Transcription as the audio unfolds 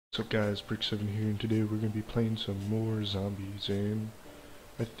What's up guys, Brick7 here, and today we're going to be playing some more zombies, and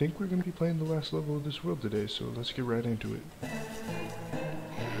I think we're going to be playing the last level of this world today, so let's get right into it.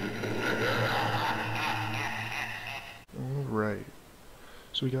 Alright,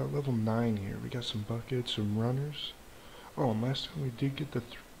 so we got level 9 here, we got some buckets, some runners. Oh, and last time we did get the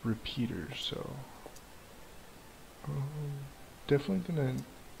repeaters, so definitely gonna,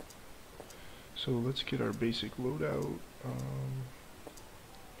 so let's get our basic loadout.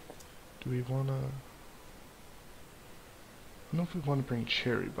 Do we wanna, I don't know if we want to bring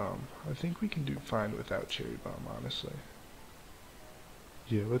cherry bomb. I think we can do fine without cherry bomb, honestly.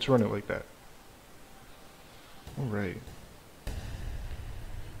 Yeah, let's run it like that. Alright. I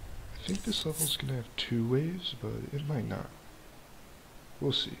think this level's gonna have 2 waves, but it might not.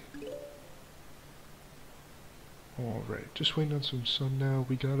 We'll see. Alright, just waiting on some sun now.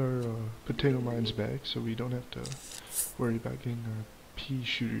 We got our potato mines back, so we don't have to worry about getting our pea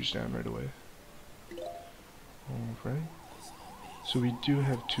shooters down right away. Alright. So we do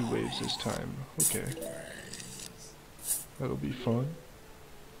have 2 waves this time. Okay. That'll be fun.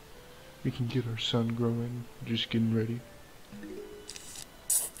 We can get our sun growing, just getting ready.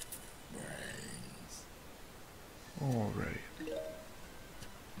 Alright.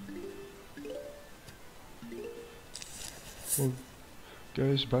 Well,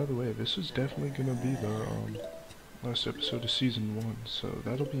 guys, by the way, this is definitely gonna be the last episode of Season 1, so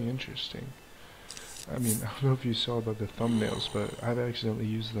that'll be interesting. I mean, I don't know if you saw about the thumbnails, but I've accidentally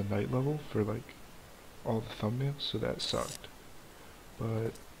used the night level for, like, all the thumbnails, so that sucked.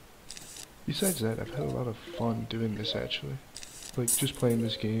 But besides that, I've had a lot of fun doing this, actually. Like, just playing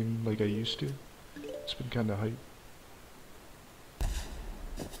this game like I used to. It's been kinda hype.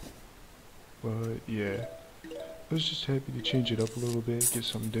 But, yeah. I was just happy to change it up a little bit, get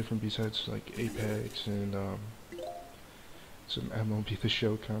something different besides, like, Apex and, some MLB The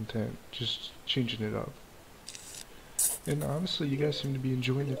Show content, just changing it up. And honestly, you guys seem to be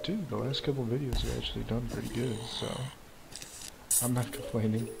enjoying it too. The last couple of videos have actually done pretty good, so I'm not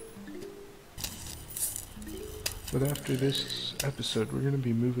complaining. But after this episode, we're gonna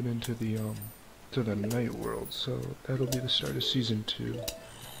be moving into the to the night world, so that'll be the start of Season 2.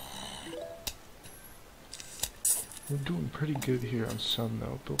 We're doing pretty good here on sun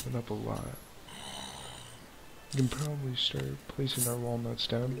though, building up a lot. We can probably start placing our walnuts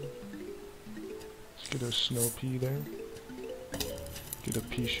down. Let's get a snow pea there. Get a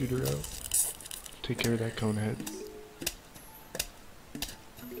pea shooter out. Take care of that cone head.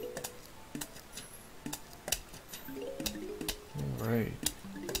 Alright.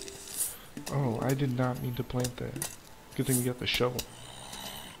 Oh, I did not mean to plant that. Good thing we got the shovel.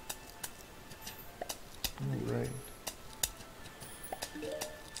 Alright.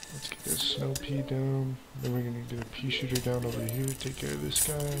 Let's get this snow pea down. Then we're gonna get a pea shooter down over here. Take care of this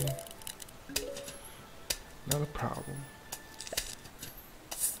guy. Not a problem.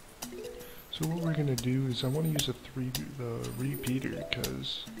 So what we're gonna do is I want to use the repeater,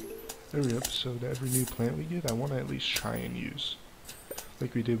 because every episode, every new plant we get, I want to at least try and use,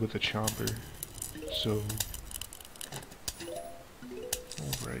 like we did with the chomper. So,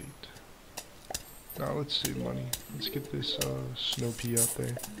 all right. Now let's save money. Let's get this snow pea out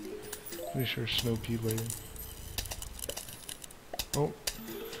there. Finish our snow pea layer. Oh,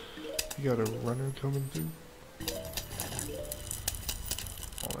 we got a runner coming through.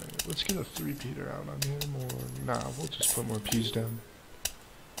 Alright, let's get a 3-peater out on him, or nah, we'll just put more peas down.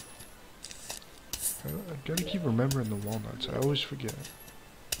 I gotta keep remembering the walnuts, I always forget.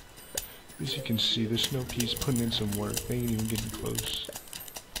 As you can see, the snow pea's putting in some work, they ain't even getting close.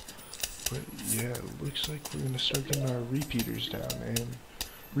 But yeah, it looks like we're gonna start getting our repeaters down, and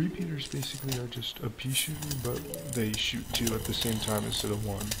repeaters basically are just a pea shooter, but they shoot 2 at the same time instead of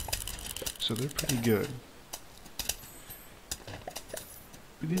 1. So they're pretty good.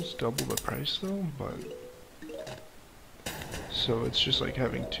 It is double the price though, but so it's just like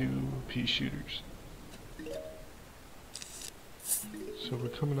having 2 pea shooters. So we're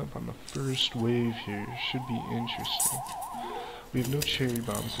coming up on the first wave here. Should be interesting. We have no cherry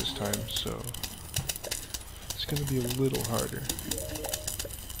bombs this time, so it's gonna be a little harder.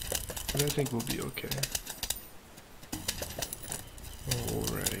 But I think we'll be okay.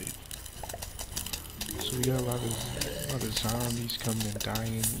 Alright. So we got a lot of zombies coming and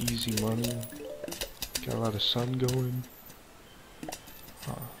dying, easy money. Got a lot of sun going.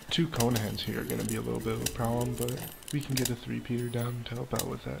 2 cone heads here are gonna be a little bit of a problem, but we can get a 3-peater down to help out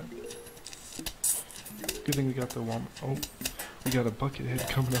with that. Good thing we got the one. Oh, we got a bucket head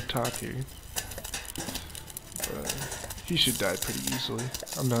coming up top here. But he should die pretty easily.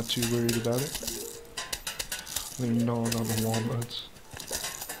 I'm not too worried about it. They're gnawing on the walnuts.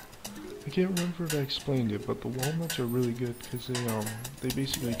 I can't remember if I explained it, but the walnuts are really good because they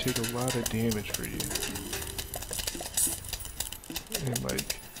basically take a lot of damage for you. And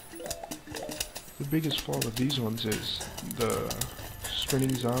like, the biggest fault of these ones is the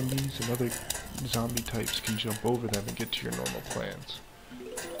sprinting zombies and other zombie types can jump over them and get to your normal plants.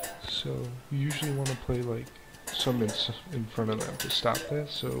 So you usually want to play like some in front of them to stop that,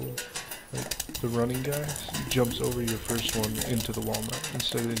 so like the running guy jumps over your first one into the walnut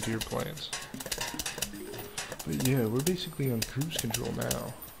instead of into your plants. But yeah, we're basically on cruise control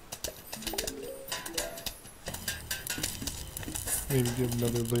now. Maybe get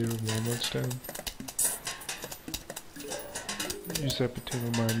another layer of walnuts down. Use that potato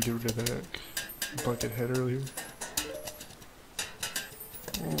mine, get rid of that bucket head earlier.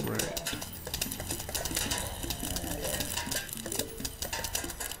 Alright.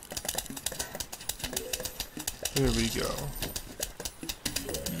 There we go.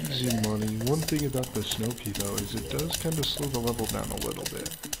 Easy money. One thing about the snow pea though is it does kind of slow the level down a little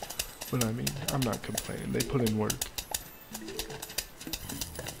bit. But I mean, I'm not complaining. They put in work.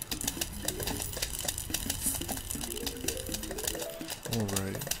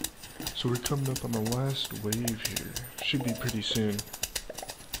 Alright. So we're coming up on the last wave here. Should be pretty soon.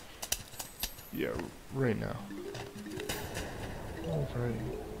 Yeah, right now. Alright.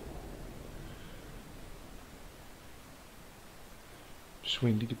 Just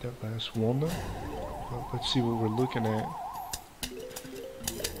waiting to get that last walnut. Well, let's see what we're looking at.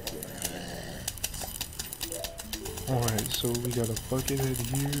 Alright, so we got a bucket head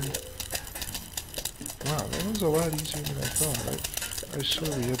here. Wow, that was a lot easier than I thought. I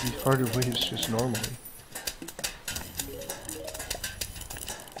swear we have these harder waves just normally.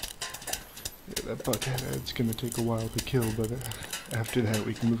 Yeah, that bucket head's gonna take a while to kill, but after that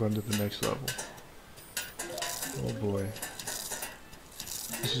we can move on to the next level. Oh boy.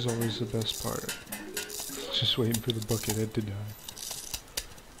 This is always the best part. Just waiting for the bucket head to die.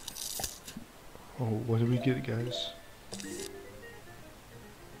 Oh, what do we get, guys?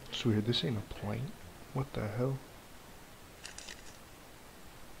 It's weird, this ain't a plank. What the hell?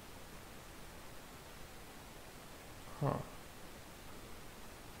 Huh.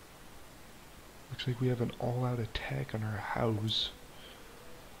 Looks like we have an all-out attack on our house.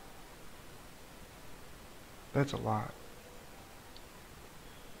 That's a lot.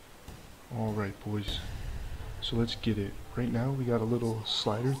 Alright, boys. So let's get it. Right now we got a little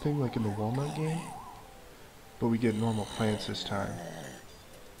slider thing like in the walnut game, but we get normal plants this time.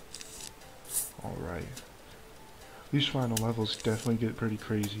 Alright. These final levels definitely get pretty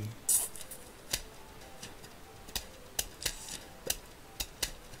crazy.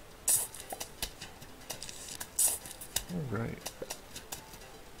 Alright.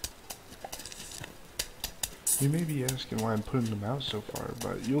 You may be asking why I'm putting them out so far,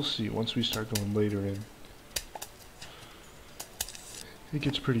 but you'll see once we start going later in. It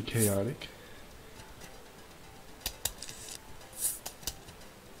gets pretty chaotic.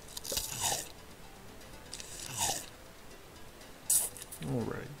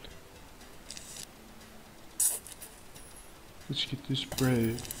 Alright. Let's get this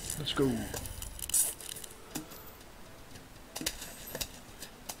bread. Let's go.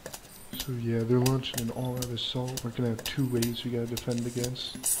 So yeah, they're launching an all-out assault. We're gonna have two waves we gotta defend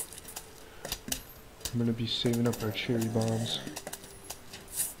against. I'm gonna be saving up our cherry bombs.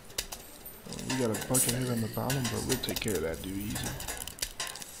 We got a bucket head on the bottom, but we'll take care of that dude easy.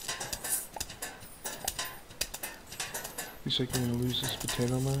 Looks like we're gonna lose this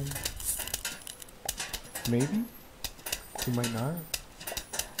potato mine. Maybe? We might not.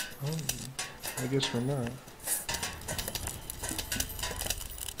 Oh, I guess we're not.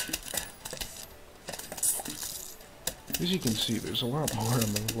 As you can see, there's a lot more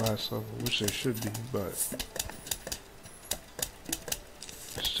on the last level, which there should be, but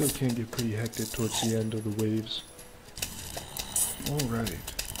still can get pretty hectic towards the end of the waves. Alright.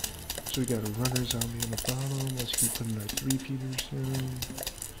 So we got a runner zombie on the bottom. Let's keep putting our 3-peaters in.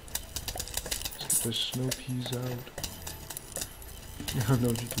 Let's get the snow peas out. I don't know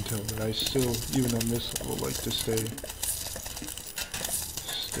if you can tell, but I still, even on this level, like to stay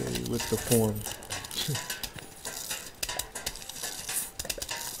with the form.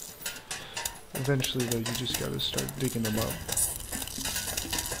 Eventually though, you just gotta start digging them up.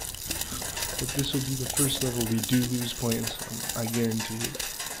 But this will be the first level we do lose plants, I guarantee it.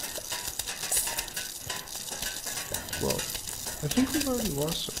 Well, I think we've already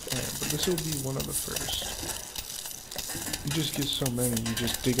lost a plant, but this will be one of the first. You just get so many, you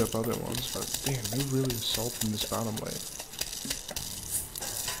just dig up other ones, but damn, they're really assaulting this bottom layer.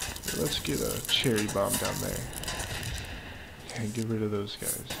 Let's get a cherry bomb down there. Yeah, And get rid of those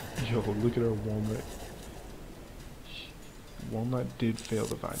guys. Yo, look at our walnut. Walnut did fail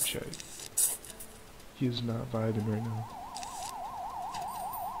the vibe check. He is not vibing right now.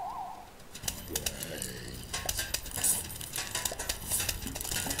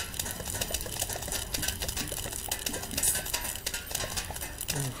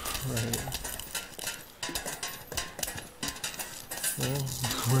 Right. Well,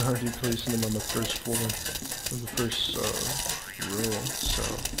 we're already placing him on the first floor, or the first row, so.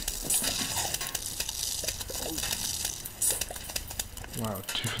 Wow,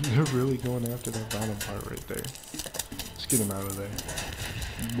 dude, they're really going after that bottom part right there. Let's get him out of there.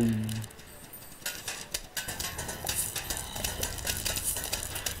 Boom.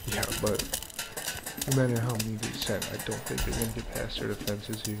 Yeah, but no matter how many they sent, I don't think they're gonna get past their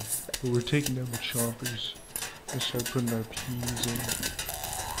defenses here. But we're taking down the chompers. Let's start putting our peas in.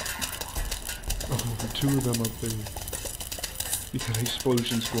 Oh, 2 of them up there. You got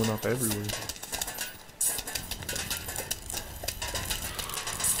explosions going off everywhere.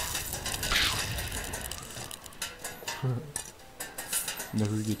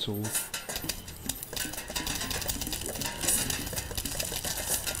 Never gets old.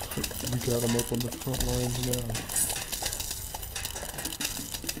 We got him up on the front lines now.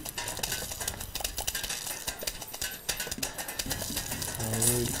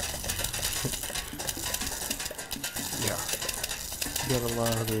 Alright. Yeah. We got a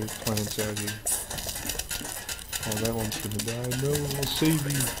lot of their plants out here. Oh, that one's gonna die. No, I'll save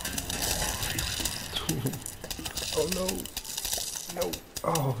you. Oh no. No.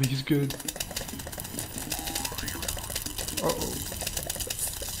 Oh, he's good. Uh-oh.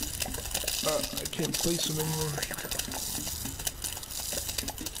 I can't place him anymore.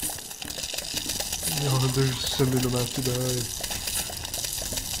 No, they're sending him out to die.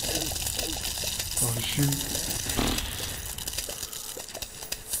 Oh shoot.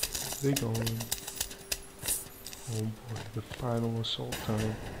 They gone. Oh boy, the final assault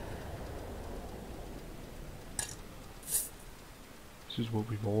time. This is what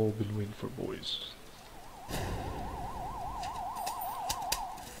we've all been waiting for, boys.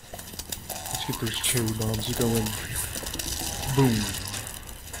 Let's get those cherry bombs going. Boom.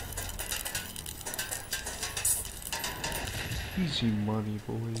 Easy money,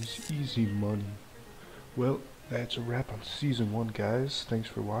 boys. Easy money. Well, that's a wrap on Season 1, guys. Thanks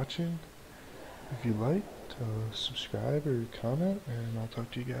for watching. If you liked, subscribe or comment, and I'll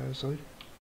talk to you guys later.